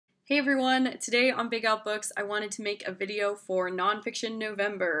Hey everyone, today on Big Out Books I wanted to make a video for Nonfiction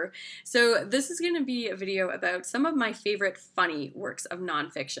November. So this is going to be a video about some of my favorite funny works of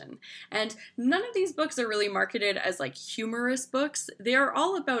nonfiction. And none of these books are really marketed as like humorous books. They are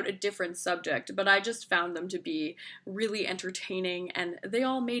all about a different subject, but I just found them to be really entertaining and they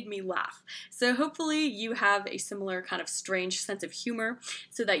all made me laugh. So hopefully you have a similar kind of strange sense of humor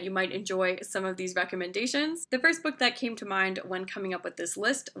so that you might enjoy some of these recommendations. The first book that came to mind when coming up with this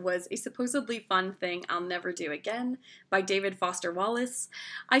list was A Supposedly Fun Thing I'll Never Do Again by David Foster Wallace.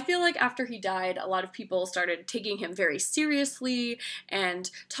 I feel like after he died, a lot of people started taking him very seriously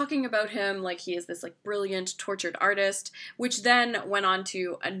and talking about him like he is this like brilliant, tortured artist, which then went on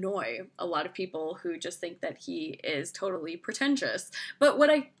to annoy a lot of people who just think that he is totally pretentious. But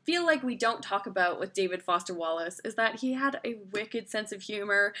what I feel like we don't talk about with David Foster Wallace is that he had a wicked sense of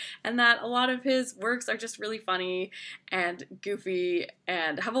humor and that a lot of his works are just really funny and goofy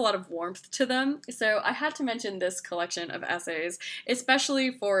and have a lot of warmth to them. So I had to mention this collection of essays,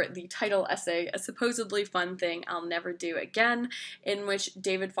 especially for the title essay, A Supposedly Fun Thing I'll Never Do Again, in which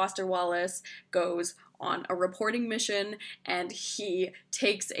David Foster Wallace goes on a reporting mission and he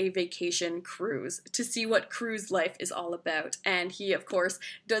takes a vacation cruise to see what cruise life is all about. And he, of course,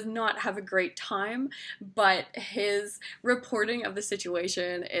 does not have a great time, but his reporting of the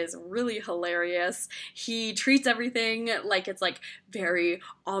situation is really hilarious. He treats everything like it's like very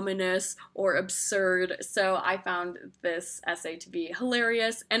ominous or absurd. So I found this essay to be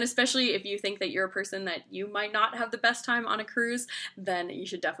hilarious, and especially if you think that you're a person that you might not have the best time on a cruise, then you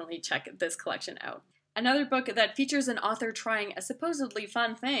should definitely check this collection out. Another book that features an author trying a supposedly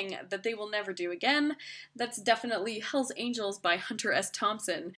fun thing that they will never do again, that's definitely Hell's Angels by Hunter S.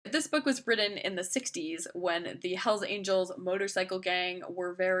 Thompson. This book was written in the 60s when the Hell's Angels motorcycle gang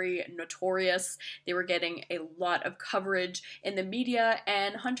were very notorious. They were getting a lot of coverage in the media,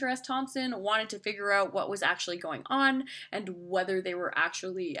 and Hunter S. Thompson wanted to figure out what was actually going on and whether they were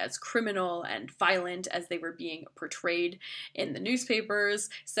actually as criminal and violent as they were being portrayed in the newspapers.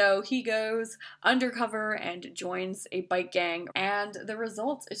 So he goes undercover and joins a bike gang, and the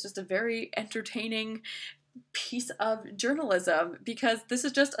result is just a very entertaining piece of journalism because this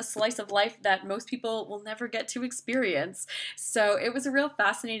is just a slice of life that most people will never get to experience. So it was a real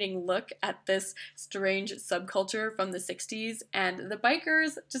fascinating look at this strange subculture from the 60s, and the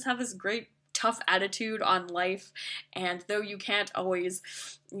bikers just have this great tough attitude on life, and though you can't always,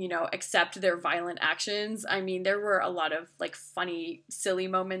 accept their violent actions, I mean, there were a lot of like funny, silly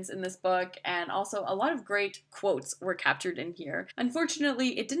moments in this book, and also a lot of great quotes were captured in here.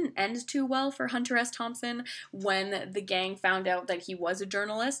 Unfortunately, it didn't end too well for Hunter S. Thompson. When the gang found out that he was a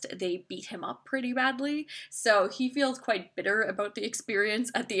journalist, they beat him up pretty badly, so he feels quite bitter about the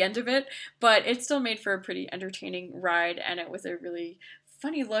experience at the end of it, but it still made for a pretty entertaining ride, and it was a really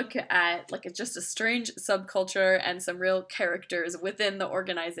funny look at like just a strange subculture and some real characters within the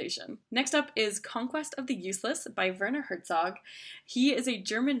organization. Next up is Conquest of the Useless by Werner Herzog. He is a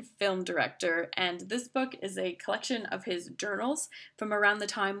German film director, and this book is a collection of his journals from around the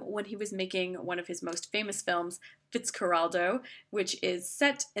time when he was making one of his most famous films, Fitzcarraldo, which is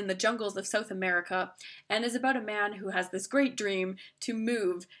set in the jungles of South America and is about a man who has this great dream to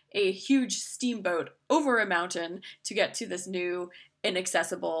move a huge steamboat over a mountain to get to this new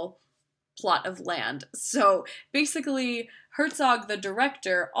inaccessible plot of land. So basically, Herzog, the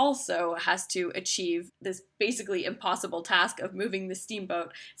director, also has to achieve this basically impossible task of moving the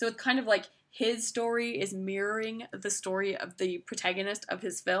steamboat. So it's kind of like his story is mirroring the story of the protagonist of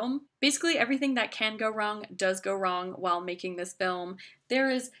his film. Basically, everything that can go wrong does go wrong while making this film. There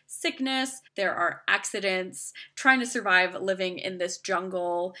is sickness, there are accidents, trying to survive living in this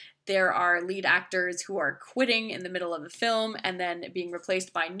jungle. There are lead actors who are quitting in the middle of the film and then being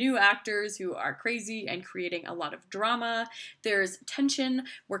replaced by new actors who are crazy and creating a lot of drama. There's tension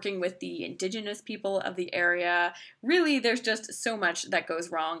working with the indigenous people of the area. Really, there's just so much that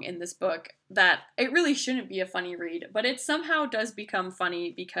goes wrong in this book that it really shouldn't be a funny read, but it somehow does become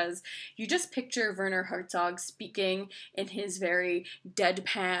funny because you just picture Werner Herzog speaking in his very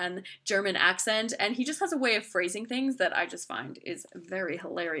deadpan German accent, and he just has a way of phrasing things that I just find is very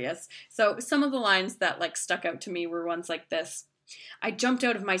hilarious. So some of the lines that like stuck out to me were ones like this. I jumped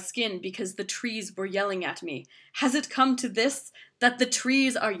out of my skin because the trees were yelling at me. Has it come to this, that the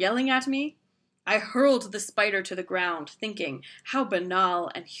trees are yelling at me? I hurled the spider to the ground, thinking, how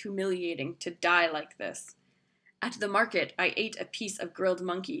banal and humiliating to die like this. At the market, I ate a piece of grilled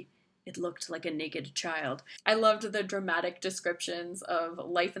monkey. It looked like a naked child. I loved the dramatic descriptions of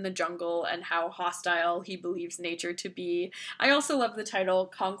life in the jungle and how hostile he believes nature to be. I also love the title,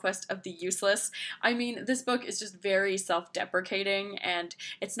 Conquest of the Useless. I mean, this book is just very self-deprecating, and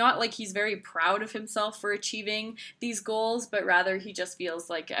it's not like he's very proud of himself for achieving these goals, but rather he just feels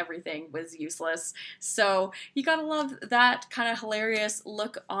like everything was useless. So you gotta love that kind of hilarious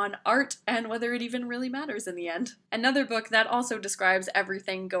look on art and whether it even really matters in the end. Another book that also describes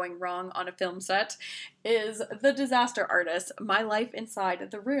everything going wrong on a film set is The Disaster Artist, My Life Inside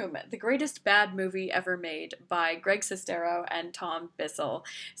the Room, the greatest bad movie ever made by Greg Sestero and Tom Bissell.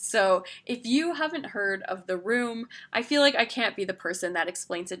 So if you haven't heard of The Room, I feel like I can't be the person that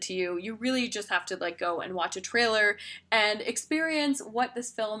explains it to you. You really just have to like go and watch a trailer and experience what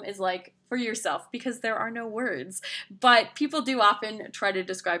this film is like for yourself, because there are no words. But people do often try to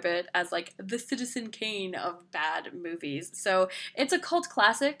describe it as like the Citizen Kane of bad movies. So it's a cult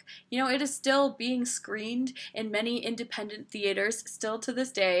classic. You know, it is still being screened in many independent theaters still to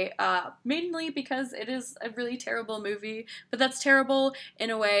this day, mainly because it is a really terrible movie, but that's terrible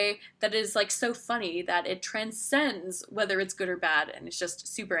in a way that is like so funny that it transcends whether it's good or bad, and it's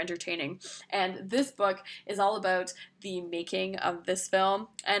just super entertaining. And this book is all about the making of this film,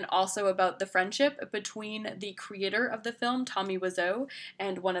 and also about the friendship between the creator of the film, Tommy Wiseau,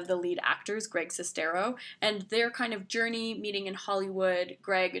 and one of the lead actors, Greg Sestero, and their kind of journey meeting in Hollywood,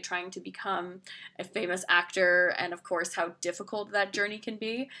 Greg trying to become a famous actor, and of course how difficult that journey can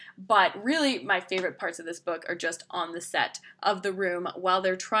be. But really my favorite parts of this book are just on the set of The Room while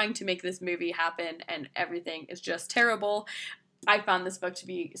they're trying to make this movie happen and everything is just terrible. I found this book to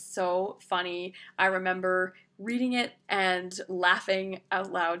be so funny. I remember reading it and laughing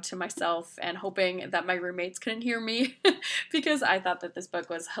out loud to myself and hoping that my roommates couldn't hear me because I thought that this book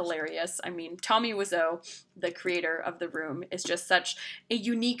was hilarious. I mean, Tommy Wiseau, the creator of The Room, is just such a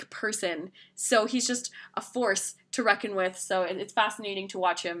unique person. So he's just a force to reckon with. So it's fascinating to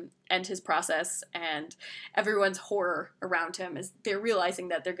watch him and his process and everyone's horror around him as they're realizing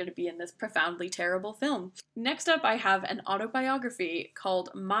that they're going to be in this profoundly terrible film. Next up, I have an autobiography called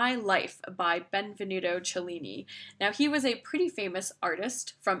My Life by Benvenuto Cellini. Now, he was a pretty famous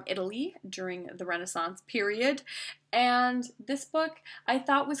artist from Italy during the Renaissance period, and this book I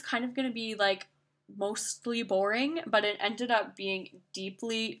thought was kind of going to be like mostly boring, but it ended up being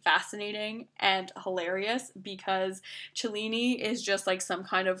deeply fascinating and hilarious because Cellini is just like some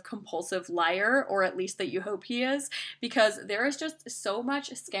kind of compulsive liar, or at least that you hope he is, because there is just so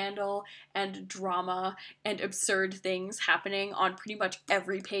much scandal and drama and absurd things happening on pretty much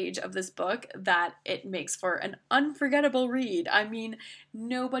every page of this book that it makes for an unforgettable read. I mean,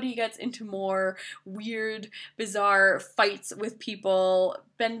 nobody gets into more weird, bizarre fights with people.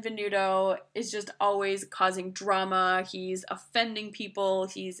 Benvenuto is just always causing drama. He's offending people.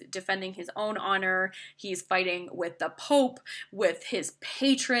 He's defending his own honor. He's fighting with the Pope, with his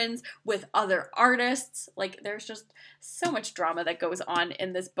patrons, with other artists. Like, there's just so much drama that goes on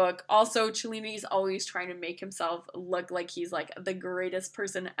in this book. Also, Cellini's always trying to make himself look like he's like the greatest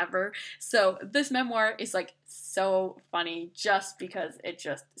person ever. So this memoir is like so funny just because it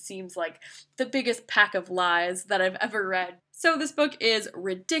just seems like the biggest pack of lies that I've ever read. So this book is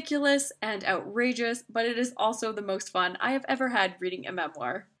ridiculous and outrageous, but it is also the most fun I have ever had reading a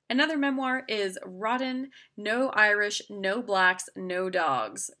memoir. Another memoir is Rotten, No Irish, No Blacks, No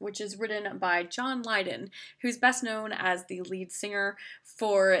Dogs, which is written by John Lydon, who's best known as the lead singer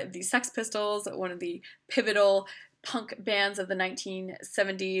for the Sex Pistols, one of the pivotal punk bands of the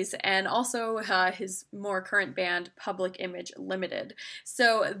 1970s, and also his more current band, Public Image Limited.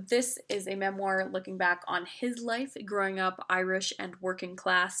 So this is a memoir looking back on his life growing up Irish and working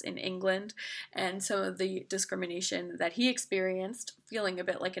class in England, and some of the discrimination that he experienced, feeling a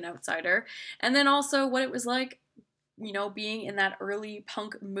bit like an outsider, and then also what it was like, you know, being in that early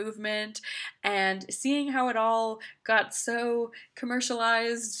punk movement and seeing how it all got so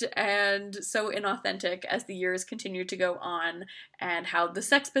commercialized and so inauthentic as the years continued to go on, and how the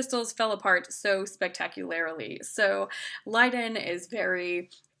Sex Pistols fell apart so spectacularly. So Lydon is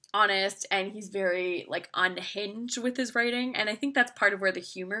very honest and he's very like unhinged with his writing, and I think that's part of where the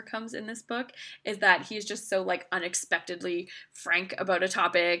humor comes in this book, is that he's just so like unexpectedly frank about a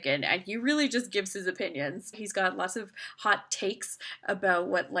topic, and he really just gives his opinions. He's got lots of hot takes about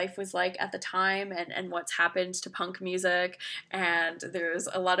what life was like at the time and what's happened to punk music, and there's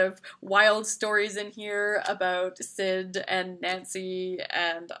a lot of wild stories in here about Sid and Nancy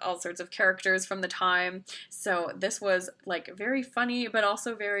and all sorts of characters from the time. So this was like very funny but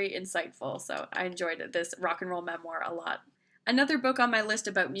also very insightful, so I enjoyed this rock and roll memoir a lot. Another book on my list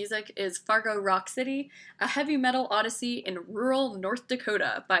about music is Fargo Rock City, a heavy metal odyssey in rural North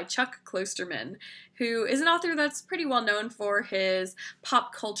Dakota by Chuck Klosterman, who is an author that's pretty well known for his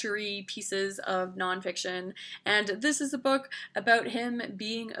pop culture-y pieces of nonfiction. And this is a book about him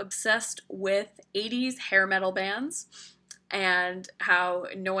being obsessed with 80s hair metal bands and how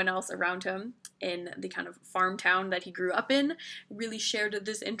no one else around him in the kind of farm town that he grew up in really shared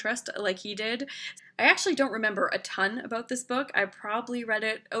this interest like he did. I actually don't remember a ton about this book. I probably read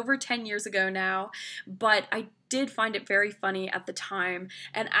it over 10 years ago now, but I did find it very funny at the time,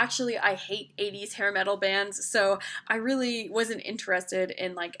 and actually I hate 80s hair metal bands, so I really wasn't interested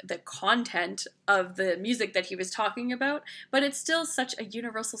in like the content of the music that he was talking about, but it's still such a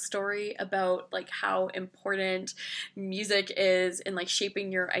universal story about like how important music is in like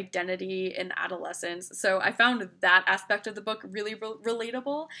shaping your identity in adolescence. So I found that aspect of the book really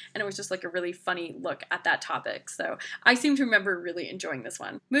relatable, and it was just like a really funny look at that topic. So I seem to remember really enjoying this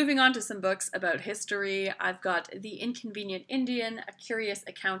one. Moving on to some books about history, I've got The Inconvenient Indian, A Curious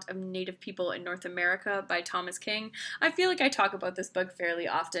Account of Native People in North America by Thomas King. I feel like I talk about this book fairly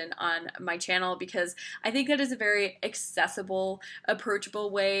often on my channel because I think that is a very accessible,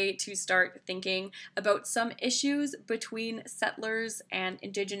 approachable way to start thinking about some issues between settlers and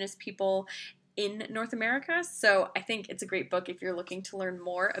indigenous people in North America. So I think it's a great book if you're looking to learn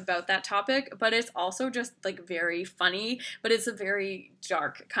more about that topic, but it's also just like very funny, but it's a very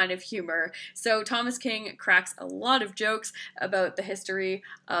dark kind of humor. So Thomas King cracks a lot of jokes about the history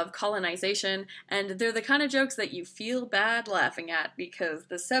of colonization, and they're the kind of jokes that you feel bad laughing at because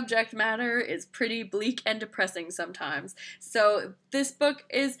the subject matter is pretty bleak and depressing sometimes. So this book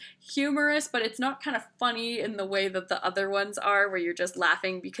is humorous, but it's not kind of funny in the way that the other ones are, where you're just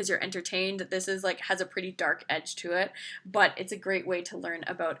laughing because you're entertained. This is like has a pretty dark edge to it, but it's a great way to learn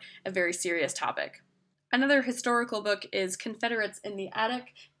about a very serious topic. Another historical book is Confederates in the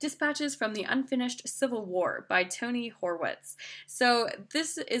Attic, Dispatches from the Unfinished Civil War by Tony Horwitz. So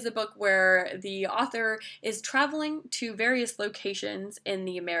this is a book where the author is traveling to various locations in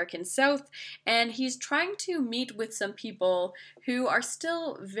the American South, and he's trying to meet with some people who are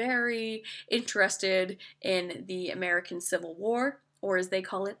still very interested in the American Civil War, or as they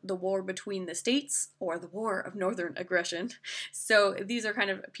call it, the war between the states, or the war of northern aggression. So these are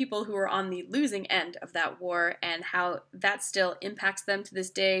kind of people who are on the losing end of that war, and how that still impacts them to this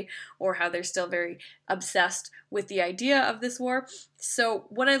day, or how they're still very obsessed with the idea of this war. So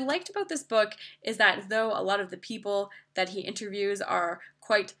what I liked about this book is that though a lot of the people that he interviews are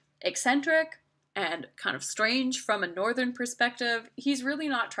quite eccentric and kind of strange from a northern perspective, he's really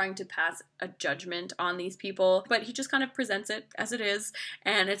not trying to pass a judgment on these people, but he just kind of presents it as it is,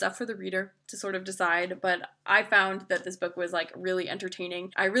 and it's up for the reader to sort of decide. But I found that this book was like really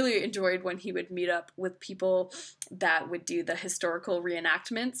entertaining. I really enjoyed when he would meet up with people that would do the historical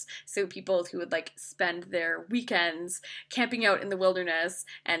reenactments, so people who would like spend their weekends camping out in the wilderness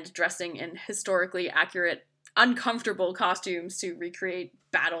and dressing in historically accurate uncomfortable costumes to recreate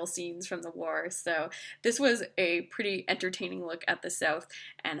battle scenes from the war. So this was a pretty entertaining look at the South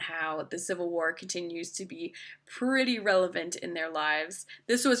and how the Civil War continues to be pretty relevant in their lives.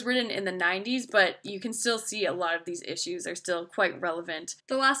 This was written in the 90s, but you can still see a lot of these issues are still quite relevant.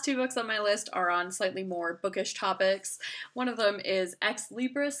 The last two books on my list are on slightly more bookish topics. One of them is Ex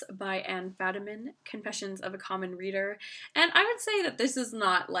Libris by Anne Fadiman, Confessions of a Common Reader. And I would say that this is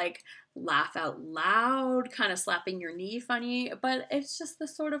not like laugh out loud, kind of slapping your knee funny, but it's just the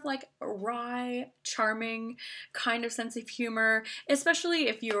sort of like wry, charming kind of sense of humor, especially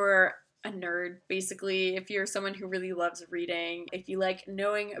if you're a nerd, basically. If you're someone who really loves reading, if you like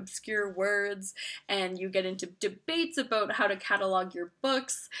knowing obscure words, and you get into debates about how to catalog your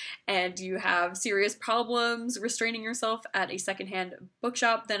books, and you have serious problems restraining yourself at a secondhand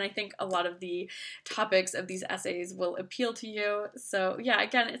bookshop, then I think a lot of the topics of these essays will appeal to you. So yeah,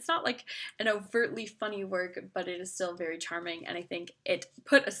 again, it's not like an overtly funny work, but it is still very charming, and I think it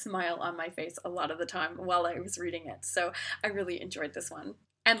put a smile on my face a lot of the time while I was reading it. So I really enjoyed this one.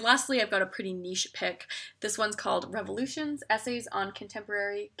 And lastly, I've got a pretty niche pick. This one's called Revolutions, Essays on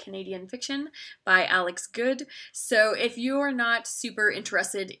Contemporary Canadian Fiction by Alex Good. So if you're not super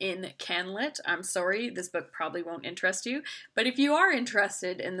interested in CanLit, I'm sorry, this book probably won't interest you. But if you are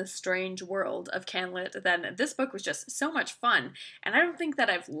interested in the strange world of CanLit, then this book was just so much fun. And I don't think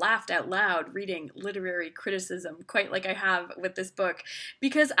that I've laughed out loud reading literary criticism quite like I have with this book,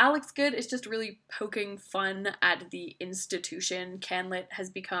 because Alex Good is just really poking fun at the institution CanLit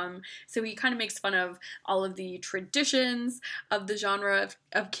has become. So he kind of makes fun of all of the traditions of the genre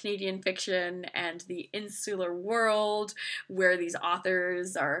of Canadian fiction and the insular world where these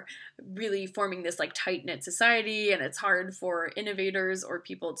authors are really forming this like tight-knit society, and it's hard for innovators or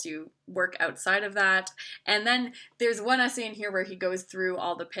people to work outside of that. And then there's one essay in here where he goes through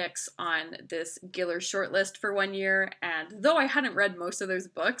all the picks on this Giller shortlist for 1 year, and though I hadn't read most of those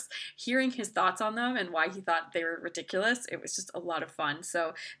books, hearing his thoughts on them and why he thought they were ridiculous, it was just a lot of fun.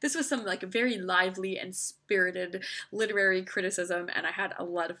 So this was some like very lively and spirited literary criticism, and I had a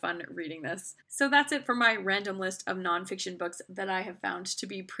lot of fun reading this. So that's it for my random list of nonfiction books that I have found to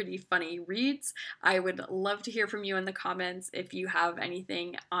be pretty funny reads. I would love to hear from you in the comments if you have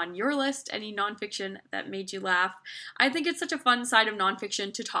anything on your list, any nonfiction that made you laugh. I think it's such a fun side of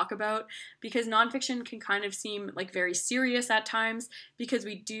nonfiction to talk about because nonfiction can kind of seem like very serious at times because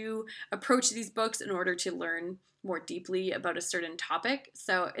we do approach these books in order to learn more deeply about a certain topic.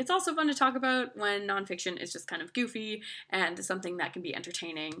 So it's also fun to talk about when nonfiction is just kind of goofy and something that can be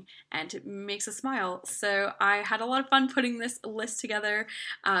entertaining and makes us smile. So I had a lot of fun putting this list together.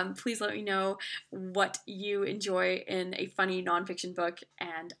 Please let me know what you enjoy in a funny nonfiction book,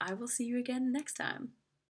 and I will see you again next time.